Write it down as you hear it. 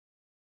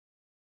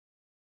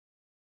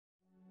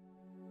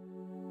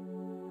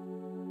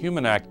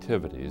Human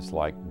activities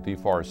like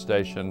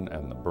deforestation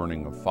and the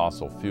burning of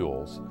fossil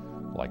fuels,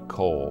 like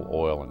coal,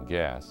 oil, and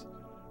gas,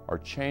 are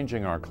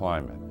changing our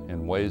climate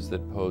in ways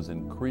that pose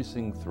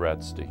increasing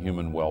threats to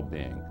human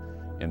well-being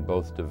in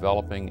both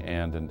developing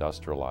and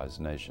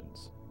industrialized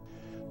nations.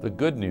 The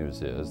good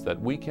news is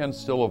that we can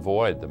still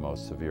avoid the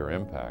most severe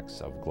impacts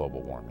of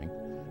global warming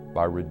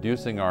by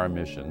reducing our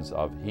emissions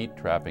of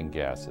heat-trapping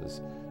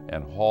gases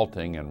and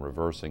halting and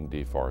reversing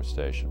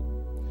deforestation.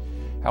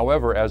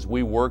 However, as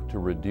we work to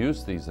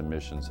reduce these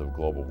emissions of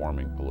global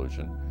warming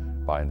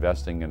pollution by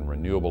investing in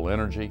renewable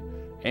energy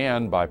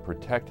and by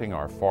protecting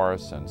our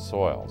forests and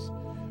soils,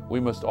 we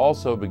must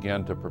also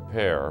begin to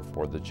prepare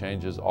for the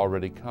changes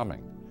already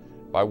coming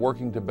by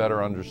working to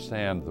better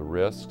understand the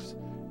risks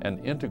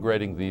and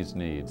integrating these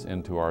needs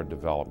into our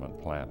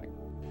development planning.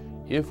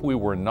 If we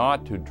were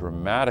not to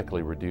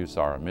dramatically reduce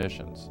our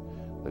emissions,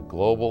 the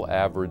global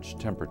average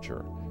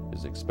temperature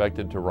is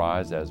expected to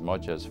rise as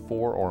much as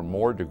 4 or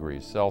more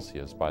degrees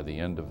Celsius by the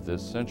end of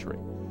this century,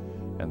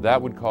 and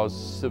that would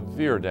cause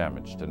severe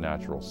damage to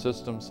natural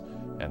systems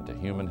and to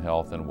human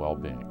health and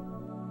well-being.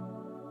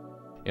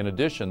 In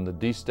addition, the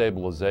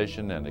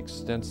destabilization and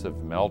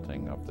extensive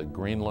melting of the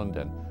Greenland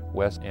and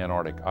West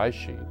Antarctic ice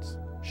sheets,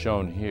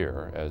 shown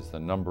here as the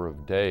number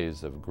of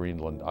days of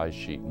Greenland ice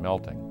sheet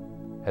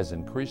melting, has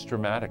increased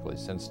dramatically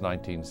since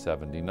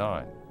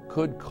 1979.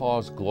 Could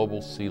cause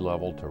global sea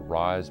level to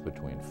rise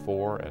between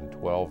 4 and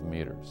 12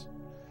 meters,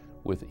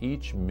 with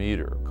each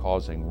meter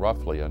causing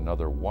roughly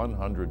another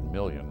 100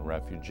 million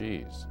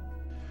refugees.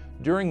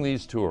 During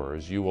these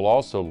tours, you will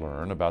also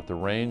learn about the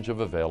range of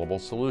available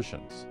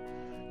solutions.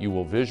 You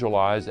will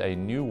visualize a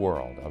new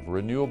world of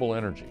renewable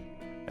energy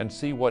and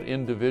see what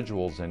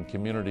individuals and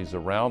communities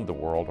around the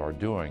world are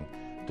doing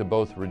to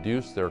both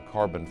reduce their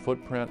carbon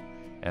footprint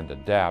and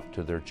adapt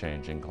to their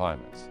changing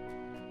climates.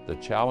 The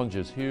challenge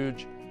is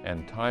huge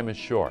and time is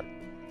short,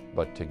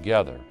 but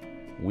together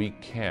we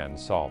can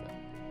solve it.